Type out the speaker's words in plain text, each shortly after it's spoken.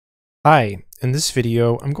Hi, in this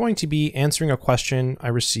video, I'm going to be answering a question I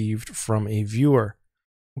received from a viewer.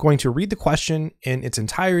 I'm going to read the question in its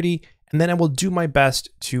entirety, and then I will do my best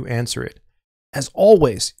to answer it. As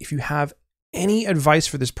always, if you have any advice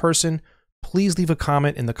for this person, please leave a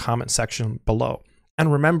comment in the comment section below.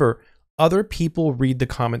 And remember, other people read the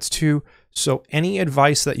comments too, so any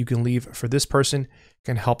advice that you can leave for this person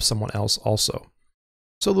can help someone else also.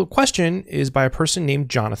 So the question is by a person named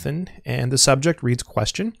Jonathan, and the subject reads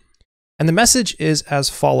question. And the message is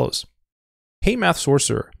as follows. Hey Math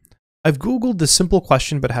Sorcerer, I've Googled this simple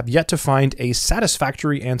question but have yet to find a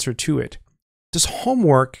satisfactory answer to it. Does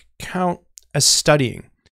homework count as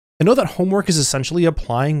studying? I know that homework is essentially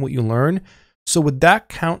applying what you learn, so would that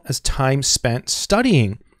count as time spent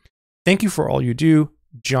studying? Thank you for all you do,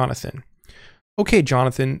 Jonathan. Okay,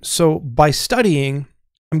 Jonathan, so by studying,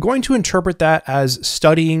 I'm going to interpret that as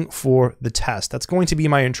studying for the test. That's going to be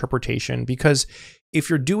my interpretation because if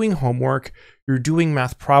you're doing homework, you're doing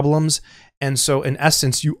math problems. And so in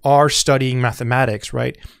essence, you are studying mathematics,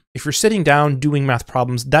 right? If you're sitting down doing math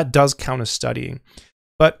problems, that does count as studying.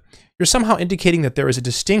 But you're somehow indicating that there is a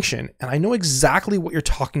distinction. And I know exactly what you're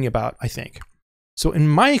talking about, I think. So in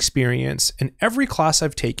my experience, in every class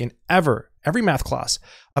I've taken ever, every math class,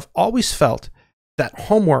 I've always felt that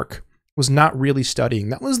homework was not really studying.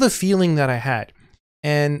 That was the feeling that I had.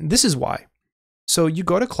 And this is why. So you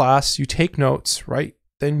go to class, you take notes, right?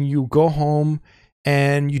 Then you go home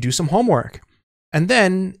and you do some homework. And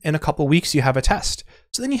then in a couple of weeks, you have a test.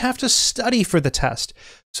 So then you have to study for the test.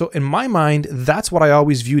 So in my mind, that's what I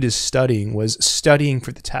always viewed as studying, was studying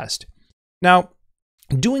for the test. Now,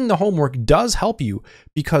 doing the homework does help you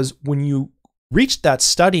because when you reach that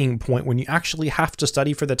studying point, when you actually have to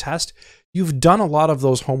study for the test, you've done a lot of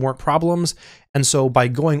those homework problems. And so by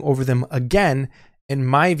going over them again, in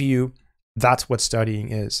my view, that's what studying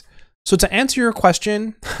is. So to answer your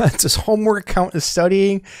question, does homework count as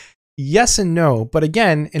studying? Yes and no. But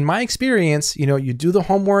again, in my experience, you do the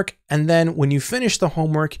homework, and then when you finish the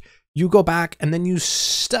homework, you go back and then you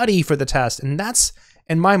study for the test. And that's,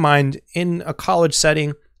 in my mind, in a college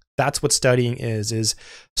setting, that's what studying is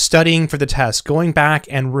studying for the test, going back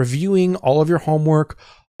and reviewing all of your homework,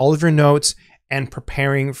 all of your notes, and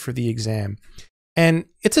preparing for the exam. And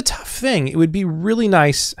it's a tough thing. It would be really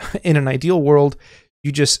nice in an ideal world.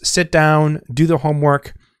 You just sit down, do the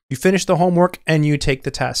homework, you finish the homework, and you take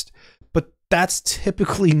the test. But that's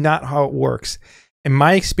typically not how it works. In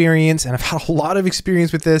my experience, and I've had a lot of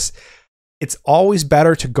experience with this, it's always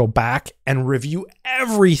better to go back and review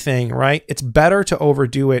everything, right? It's better to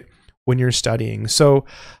overdo it when you're studying. So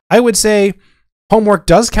I would say homework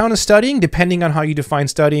does count as studying, depending on how you define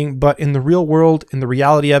studying. But in the real world, in the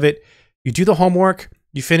reality of it, you do the homework,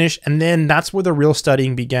 you finish, and then that's where the real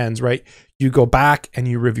studying begins, right? You go back and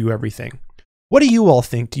you review everything. What do you all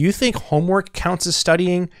think? Do you think homework counts as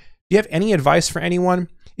studying? Do you have any advice for anyone?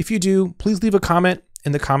 If you do, please leave a comment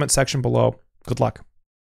in the comment section below. Good luck.